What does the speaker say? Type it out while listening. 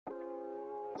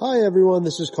Hi everyone,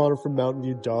 this is Connor from Mountain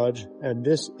View Dodge, and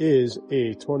this is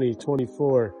a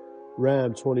 2024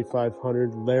 Ram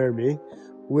 2500 Laramie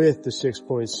with the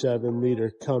 6.7 liter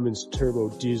Cummins turbo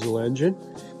diesel engine.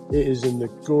 It is in the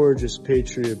gorgeous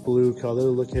Patriot blue color.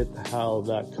 Look at how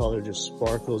that color just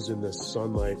sparkles in the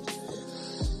sunlight.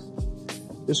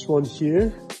 This one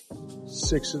here,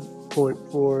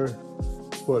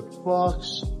 6.4 foot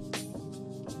box,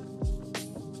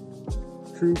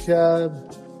 crew cab,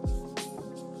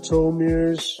 tow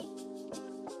mirrors.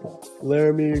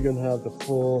 Laramie, you're gonna have the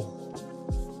full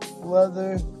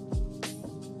leather,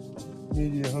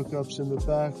 media hookups in the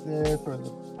back there for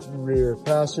the rear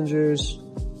passengers.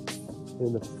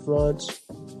 In the front,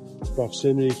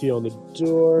 proximity key on the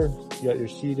door. You got your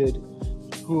heated,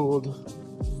 cooled,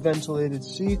 ventilated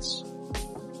seats.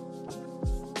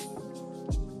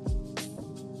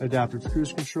 Adaptive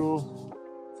cruise control,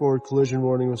 forward collision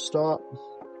warning with stop,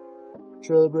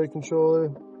 trailer brake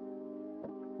controller,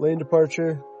 lane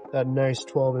departure, that nice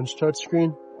 12-inch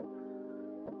touchscreen,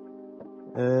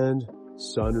 and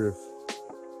sunroof.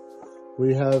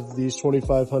 We have these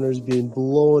 2500s being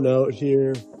blown out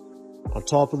here on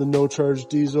top of the no-charge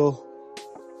diesel.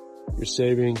 You're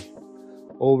saving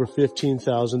over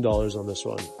 $15,000 on this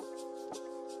one.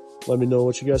 Let me know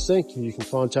what you guys think. You can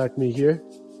contact me here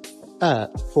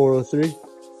at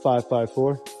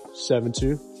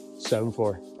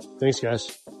 403-554-7274. Thanks,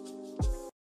 guys.